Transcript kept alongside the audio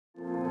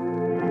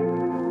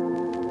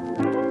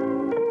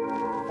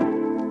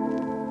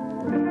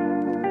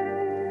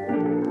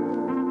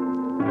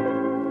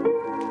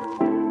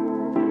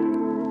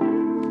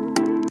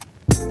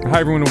Hi,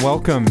 everyone, and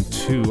welcome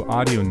to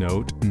Audio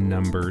Note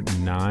number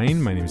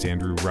 9. My name is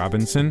Andrew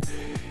Robinson,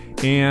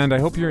 and I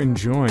hope you're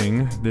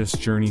enjoying this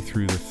journey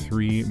through the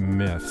 3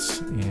 myths.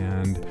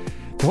 And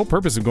the whole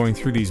purpose of going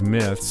through these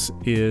myths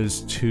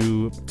is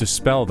to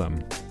dispel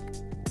them.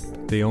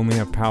 They only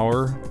have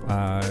power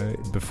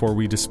before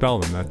we dispel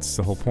them. That's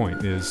the whole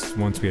point, is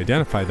once we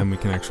identify them, we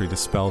can actually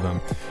dispel them.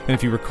 And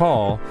if you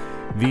recall,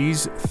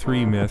 these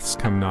 3 myths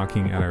come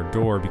knocking at our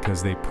door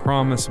because they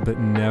promise but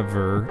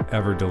never,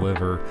 ever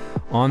deliver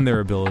on their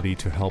ability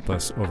to help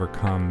us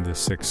overcome the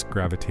 6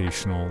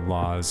 gravitational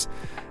laws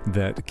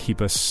that keep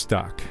us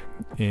stuck.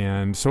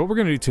 And so what we're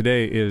going to do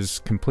today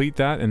is complete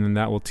that, and then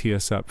that will tee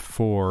us up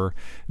for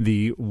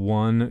the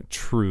one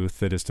truth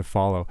that is to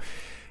follow.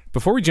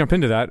 Before we jump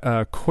into that,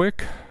 a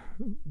quick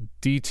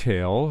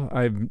detail.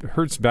 I've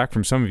heard back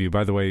from some of you,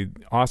 by the way,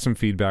 awesome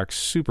feedback,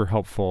 super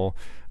helpful.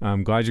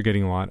 I'm glad you're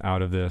getting a lot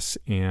out of this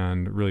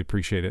and really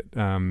appreciate it.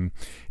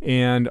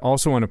 And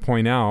also want to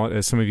point out,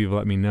 as some of you have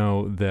let me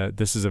know, that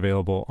this is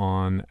available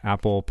on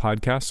Apple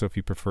Podcasts. So if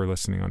you prefer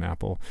listening on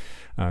Apple,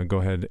 go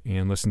ahead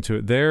and listen to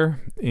it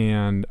there.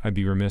 And I'd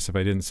be remiss if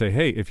I didn't say,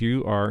 hey, if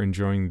you are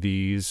enjoying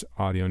these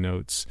audio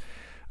notes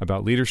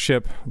about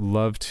leadership,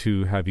 love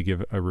to have you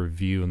give a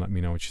review and let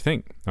me know what you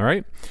think. All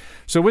right.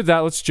 So with that,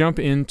 let's jump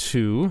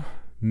into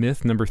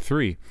myth number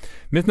 3.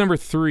 Myth number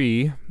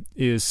 3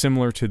 is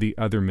similar to the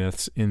other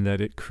myths in that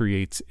it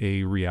creates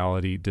a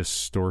reality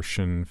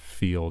distortion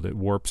field. It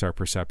warps our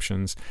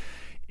perceptions.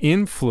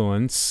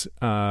 Influence,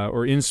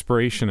 or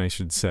inspiration, I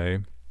should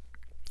say,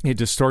 it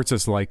distorts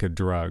us like a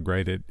drug,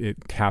 right?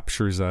 It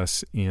captures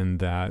us in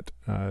that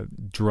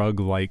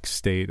drug-like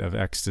state of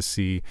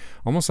ecstasy,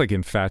 almost like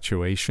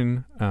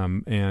infatuation,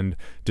 and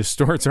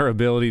distorts our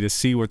ability to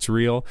see what's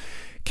real.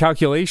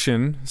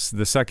 Calculation,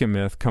 the second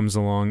myth, comes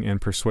along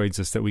and persuades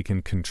us that we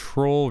can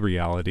control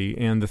reality.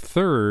 And the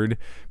third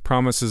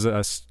promises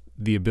us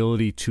the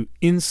ability to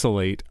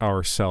insulate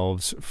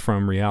ourselves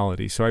from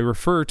reality. So I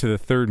refer to the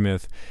third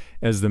myth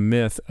as the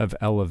myth of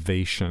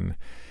elevation.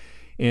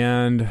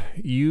 And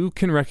you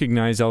can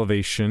recognize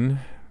elevation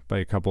by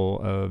a couple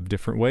of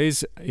different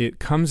ways. It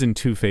comes in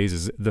 2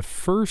 phases. The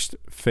first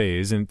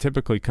phase, and it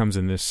typically comes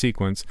in this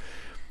sequence,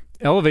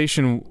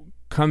 elevation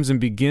comes and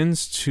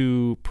begins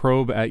to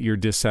probe at your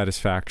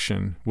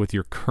dissatisfaction with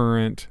your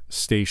current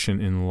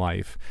station in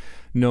life.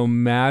 No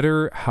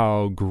matter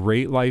how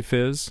great life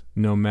is,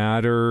 no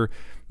matter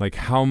like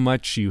how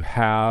much you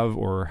have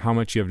or how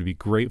much you have to be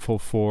grateful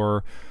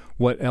for,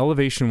 what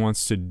elevation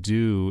wants to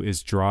do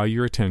is draw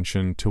your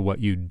attention to what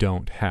you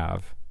don't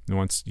have. It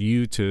wants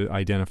you to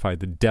identify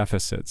the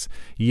deficits.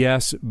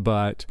 Yes,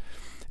 but...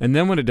 And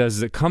then what it does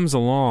is it comes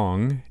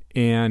along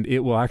and it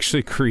will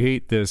actually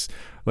create this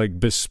like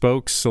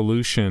bespoke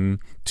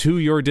solution to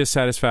your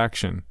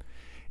dissatisfaction.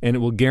 And it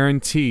will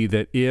guarantee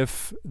that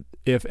if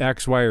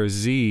X, Y, or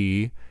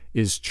Z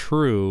is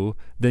true,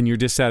 then your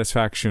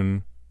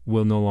dissatisfaction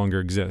will no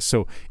longer exist.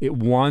 So it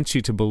wants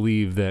you to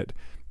believe that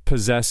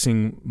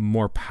possessing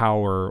more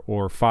power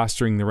or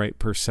fostering the right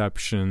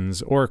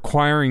perceptions or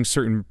acquiring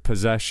certain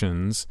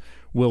possessions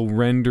will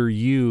render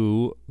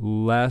you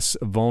less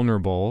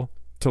vulnerable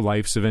to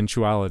life's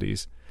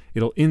eventualities.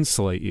 It'll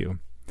insulate you.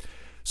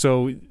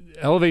 So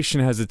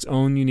elevation has its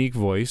own unique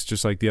voice,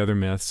 just like the other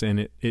myths,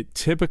 and it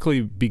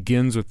typically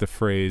begins with the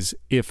phrase,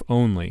 if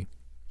only.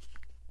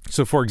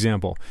 So for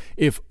example,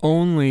 if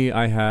only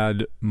I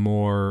had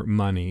more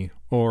money,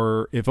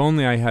 or if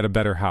only I had a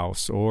better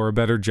house or a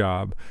better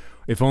job,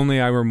 if only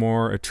I were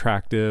more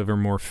attractive or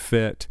more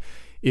fit,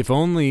 if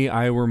only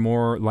I were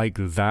more like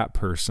that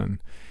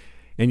person.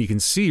 And you can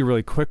see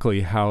really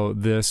quickly how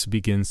this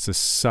begins to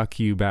suck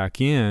you back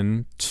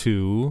in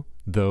to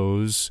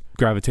those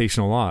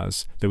gravitational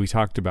laws that we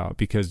talked about.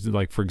 Because,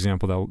 like, for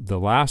example, the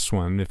last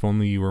one, if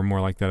only you were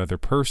more like that other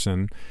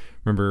person,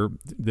 remember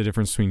the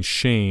difference between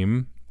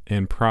shame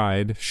and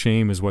pride.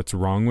 Shame is what's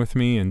wrong with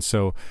me. And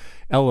so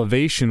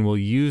elevation will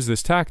use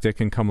this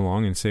tactic and come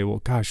along and say, well,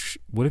 gosh,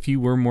 what if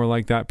you were more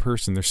like that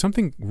person? There's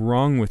something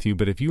wrong with you,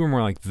 but if you were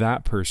more like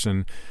that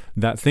person,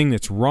 that thing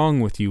that's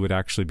wrong with you would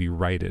actually be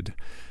righted,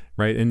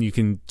 right? And you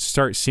can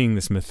start seeing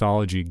this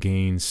mythology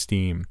gain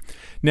steam.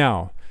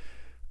 Now,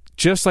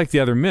 just like the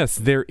other myths,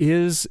 there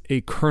is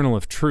a kernel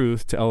of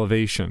truth to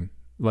elevation.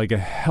 Like a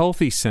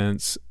healthy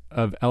sense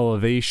of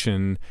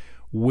elevation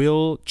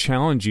will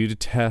challenge you to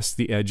test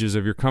the edges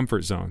of your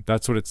comfort zone.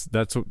 That's what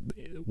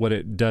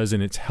it does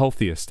in its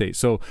healthiest state.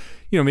 So,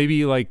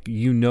 maybe like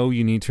you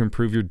need to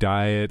improve your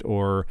diet,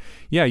 or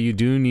you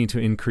do need to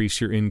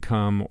increase your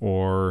income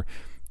or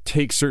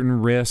take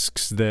certain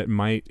risks that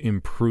might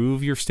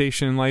improve your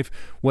station in life.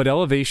 What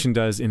elevation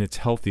does in its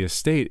healthiest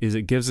state is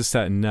it gives us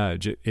that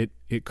nudge.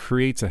 It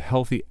creates a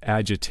healthy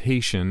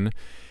agitation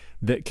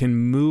that can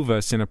move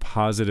us in a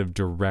positive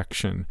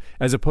direction,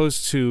 as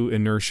opposed to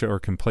inertia or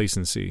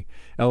complacency.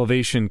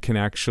 Elevation can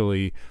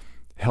actually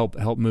help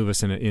move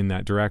us in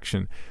that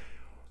direction.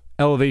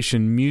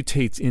 Elevation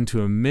mutates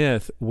into a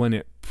myth when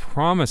it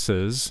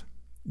promises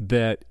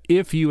that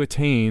if you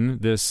attain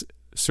this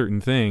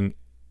certain thing,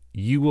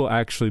 you will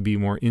actually be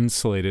more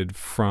insulated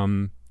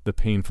from the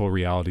painful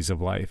realities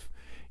of life.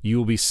 You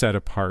will be set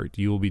apart.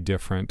 You will be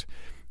different.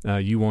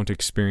 You won't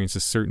experience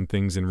certain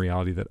things in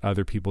reality that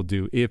other people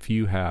do if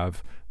you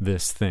have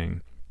this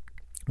thing,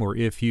 or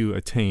if you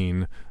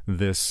attain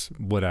this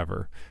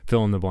whatever,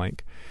 fill in the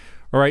blank.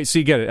 All right, so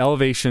you get it.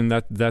 Elevation,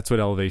 that's what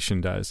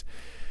elevation does.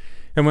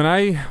 And when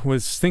I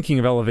was thinking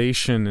of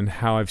elevation and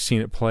how I've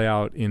seen it play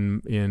out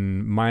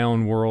in my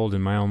own world,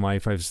 in my own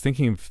life, I was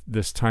thinking of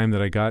this time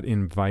that I got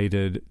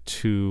invited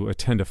to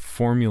attend a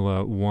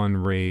Formula One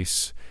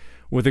race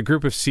with a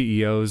group of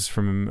CEOs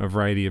from a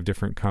variety of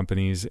different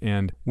companies.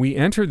 And we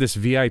entered this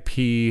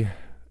VIP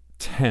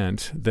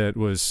tent that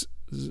was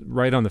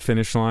right on the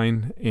finish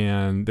line,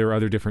 and there were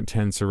other different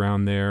tents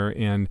around there.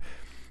 And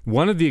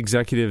one of the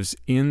executives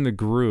in the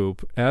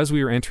group, as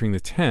we were entering the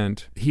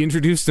tent, he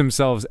introduced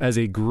themselves as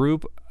a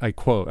group, I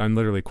quote, I'm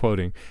literally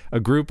quoting, a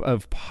group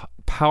of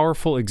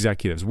powerful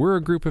executives. We're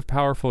a group of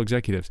powerful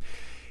executives.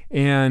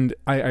 And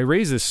I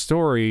raise this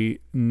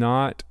story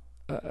not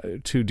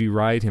to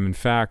deride him. In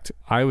fact,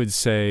 I would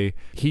say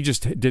he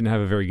just didn't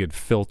have a very good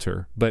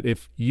filter. But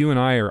if you and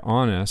I are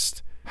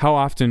honest, how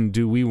often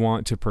do we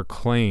want to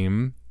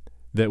proclaim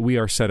that we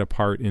are set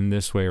apart in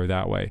this way or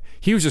that way?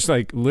 He was just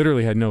like,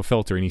 literally had no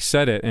filter, and he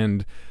said it,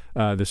 and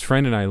this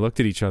friend and I looked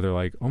at each other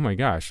like, oh my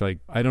gosh, like,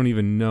 I don't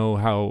even know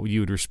how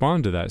you would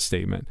respond to that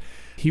statement.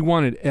 He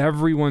wanted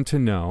everyone to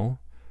know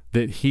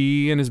that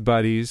he and his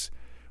buddies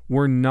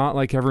were not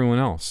like everyone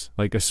else,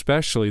 like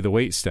especially the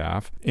wait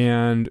staff.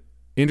 And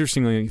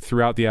interestingly,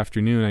 throughout the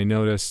afternoon, I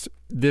noticed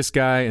this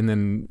guy and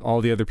then all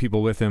the other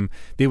people with him,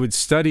 they would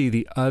study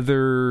the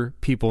other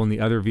people in the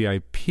other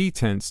VIP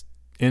tents,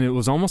 and it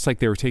was almost like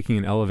they were taking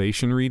an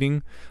elevation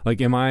reading.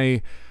 Like, am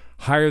I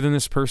higher than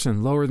this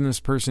person, lower than this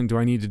person? Do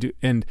I need to do?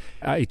 And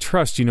I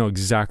trust you know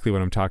exactly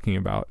what I'm talking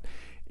about.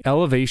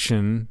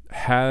 Elevation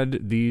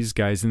had these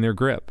guys in their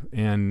grip,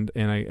 and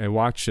I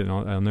watched it, and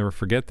I'll never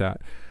forget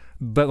that.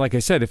 But like I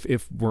said,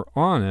 if we're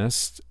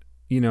honest,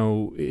 you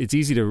know, it's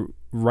easy to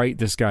write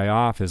this guy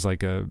off as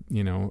like a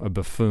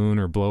buffoon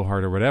or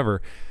blowhard or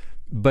whatever.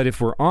 But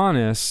if we're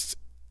honest,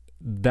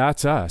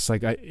 that's us.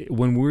 Like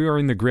when we are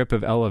in the grip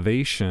of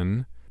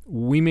elevation,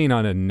 we may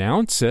not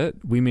announce it,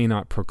 we may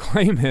not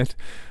proclaim it,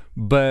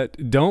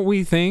 but don't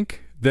we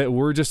think that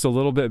we're just a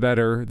little bit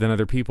better than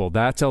other people?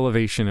 That's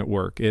elevation at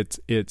work.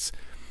 It's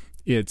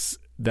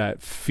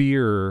that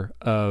fear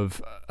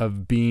of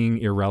being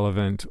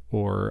irrelevant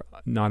or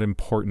not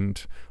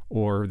important,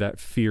 or that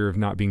fear of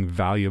not being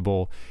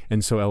valuable.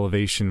 And so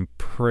elevation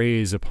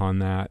preys upon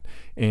that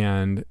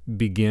and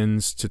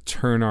begins to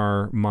turn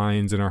our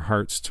minds and our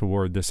hearts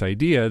toward this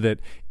idea that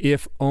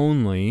if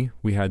only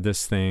we had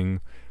this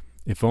thing,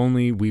 if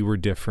only we were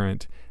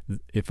different,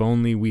 if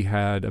only we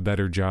had a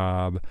better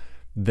job,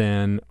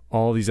 then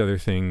all these other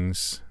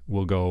things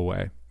will go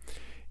away.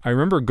 I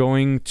remember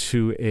going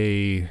to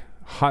a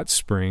hot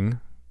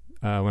spring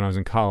when I was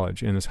in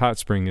college, and this hot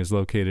spring is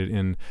located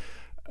in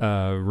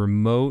a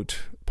remote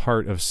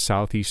part of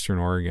southeastern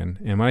Oregon.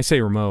 And when I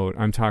say remote,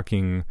 I'm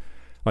talking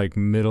like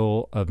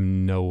middle of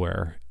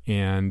nowhere.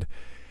 And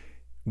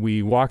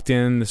we walked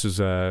in, this was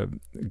a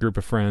group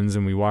of friends,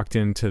 and we walked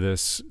into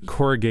this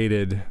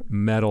corrugated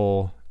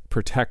metal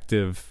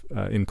protective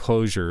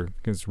enclosure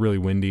because it's really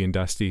windy and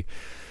dusty.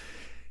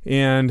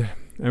 And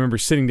I remember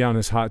sitting down in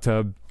this hot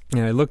tub,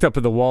 and I looked up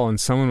at the wall, and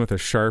someone with a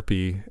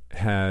Sharpie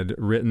had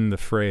written the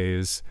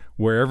phrase,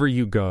 "Wherever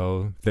you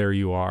go, there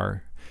you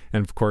are."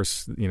 And of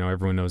course, you know,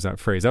 everyone knows that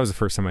phrase. That was the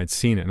first time I'd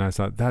seen it, and I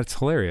thought, that's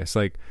hilarious.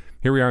 Like,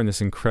 here we are in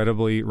this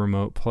incredibly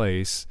remote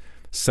place,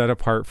 set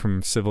apart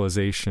from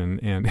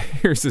civilization, and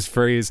here's this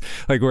phrase,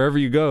 like, wherever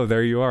you go,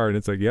 there you are. And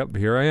it's like, yep,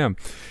 here I am.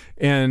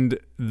 And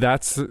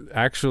that's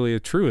actually a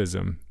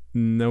truism.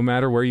 No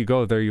matter where you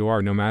go, there you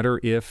are. No matter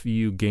if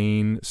you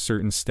gain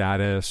certain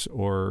status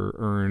or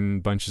earn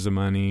bunches of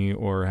money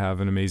or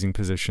have an amazing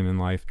position in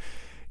life,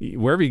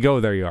 wherever you go,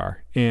 there you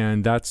are.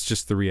 And that's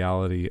just the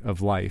reality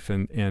of life.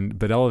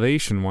 But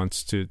elevation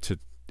wants to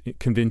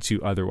convince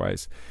you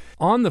otherwise.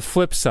 On the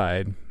flip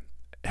side,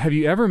 have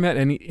you ever met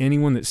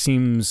anyone that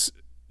seems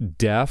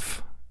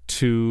deaf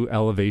to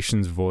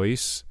elevation's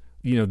voice?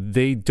 You know,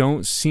 they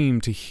don't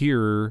seem to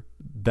hear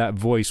that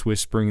voice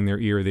whispering in their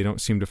ear. They don't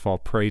seem to fall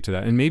prey to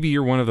that. And maybe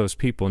you're one of those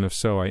people, and if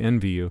so, I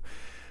envy you.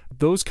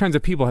 Those kinds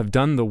of people have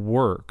done the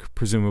work,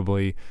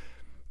 presumably,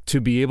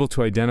 to be able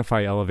to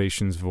identify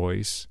elevation's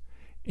voice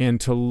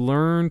and to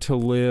learn to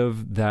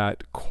live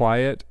that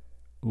quiet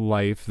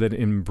life that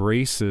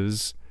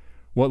embraces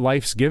what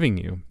life's giving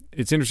you.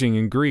 It's interesting,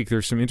 in Greek,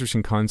 there's some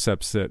interesting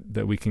concepts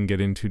that we can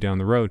get into down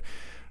the road.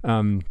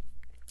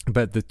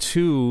 But the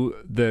two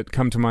that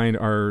come to mind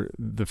are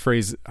the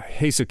phrase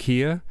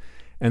hesuchia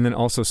and then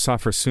also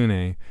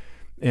sophrosune.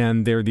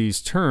 And they're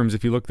these terms,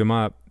 if you look them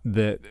up,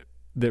 that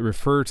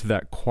refer to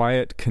that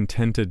quiet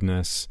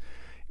contentedness.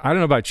 I don't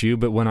know about you,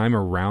 but when I'm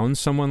around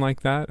someone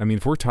like that, I mean,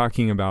 if we're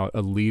talking about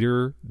a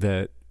leader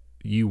that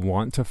you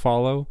want to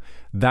follow,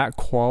 that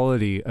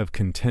quality of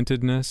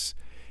contentedness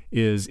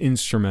is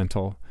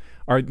instrumental.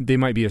 They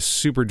might be a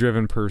super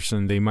driven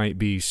person. They might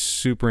be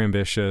super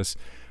ambitious,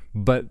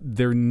 but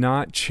they're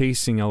not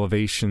chasing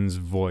elevation's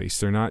voice.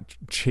 They're not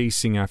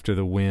chasing after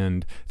the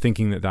wind,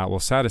 thinking that that will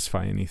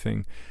satisfy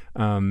anything.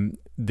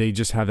 They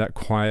just have that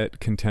quiet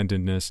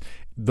contentedness.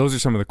 Those are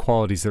some of the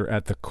qualities that are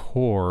at the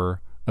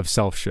core of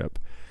selfship.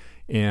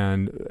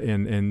 And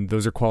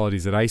those are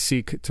qualities that I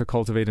seek to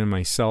cultivate in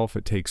myself.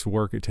 It takes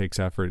work, it takes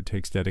effort, it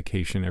takes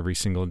dedication every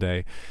single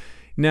day.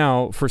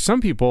 Now, for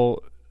some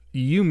people,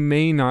 you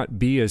may not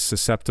be as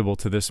susceptible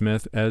to this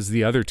myth as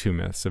the other two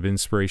myths of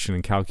inspiration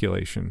and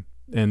calculation.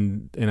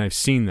 And I've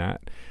seen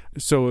that.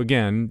 So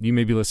again, you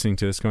may be listening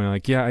to this going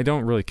like, yeah, I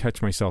don't really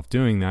catch myself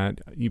doing that.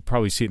 You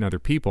probably see it in other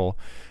people,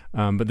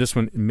 but this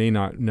one may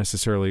not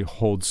necessarily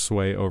hold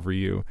sway over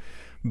you.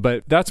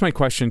 But that's my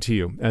question to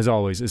you, as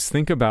always, is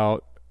think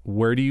about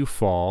where do you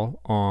fall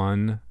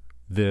on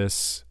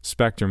this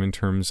spectrum in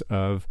terms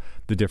of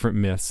the different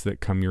myths that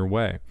come your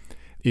way.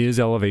 Is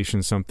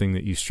elevation something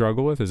that you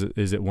struggle with?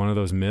 Is it one of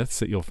those myths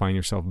that you'll find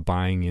yourself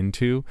buying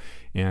into?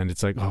 And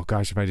it's like, oh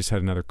gosh, if I just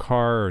had another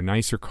car or a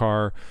nicer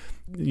car,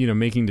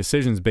 making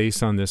decisions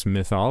based on this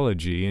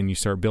mythology, and you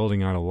start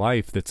building out a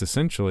life that's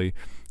essentially,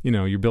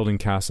 you're building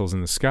castles in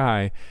the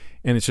sky,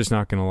 and it's just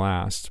not going to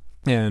last.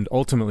 And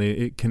ultimately,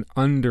 it can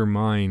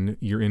undermine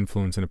your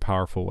influence in a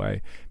powerful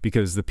way,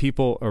 because the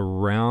people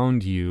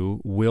around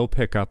you will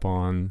pick up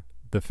on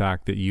the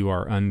fact that you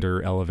are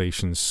under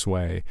elevation's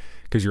sway,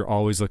 because you're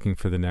always looking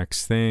for the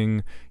next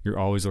thing. You're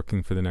always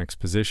looking for the next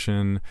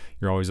position.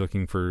 You're always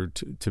looking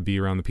to be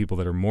around the people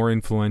that are more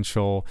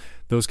influential,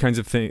 those kinds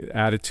of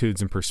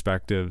attitudes and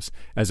perspectives,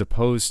 as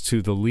opposed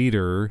to the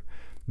leader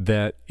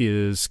that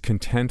is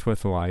content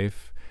with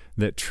life,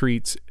 that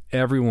treats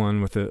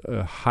everyone with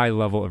a high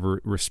level of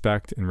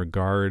respect and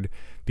regard,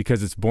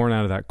 because it's born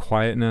out of that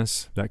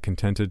quietness, that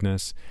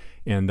contentedness.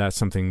 And that's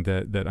something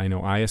that I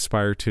know I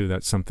aspire to.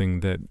 That's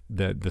something that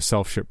the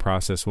self-ship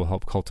process will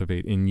help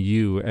cultivate in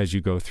you as you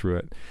go through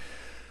it.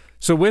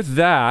 So with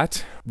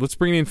that, let's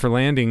bring it in for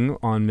landing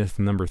on myth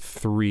number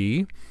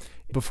 3.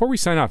 Before I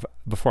sign off,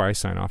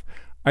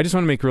 I just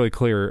want to make really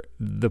clear,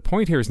 the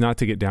point here is not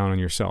to get down on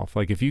yourself.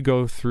 Like if you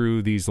go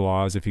through these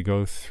laws, if you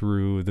go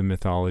through the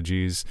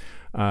mythologies,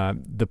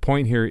 the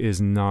point here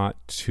is not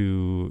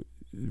to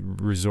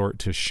resort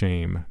to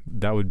shame.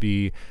 That would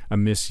be a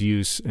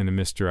misuse and a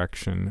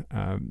misdirection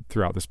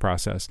throughout this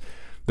process.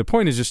 The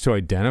point is just to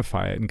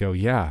identify it and go,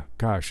 yeah,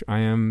 gosh,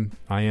 I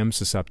am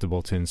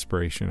susceptible to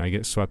inspiration. I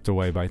get swept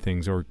away by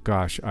things, or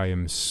gosh, I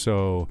am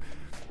so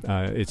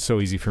it's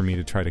so easy for me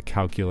to try to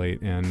calculate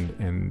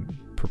and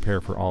prepare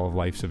for all of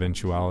life's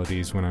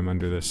eventualities when I'm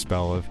under the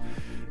spell of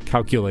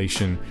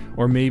calculation.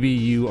 Or maybe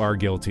you are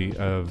guilty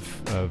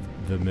of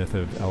the myth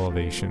of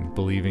elevation,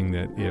 believing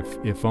that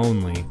if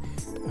only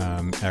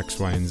X,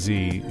 Y, and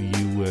Z,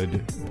 you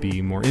would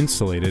be more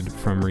insulated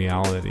from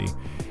reality.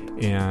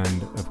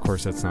 And of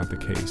course, that's not the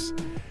case.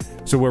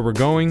 So where we're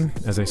going,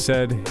 as I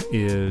said,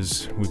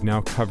 is we've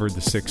now covered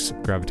the 6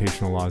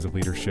 gravitational laws of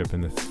leadership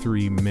and the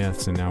 3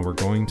 myths, and now we're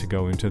going to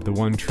go into the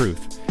one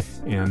truth.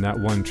 And that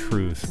one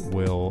truth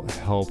will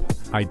help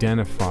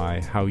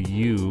identify how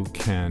you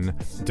can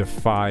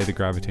defy the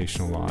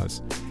gravitational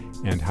laws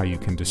and how you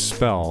can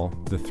dispel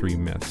the 3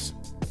 myths.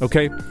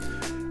 Okay,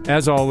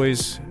 as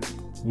always,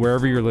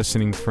 wherever you're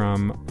listening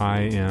from,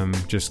 I am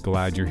just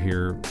glad you're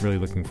here. Really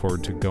looking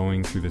forward to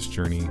going through this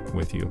journey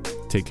with you.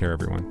 Take care,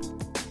 everyone.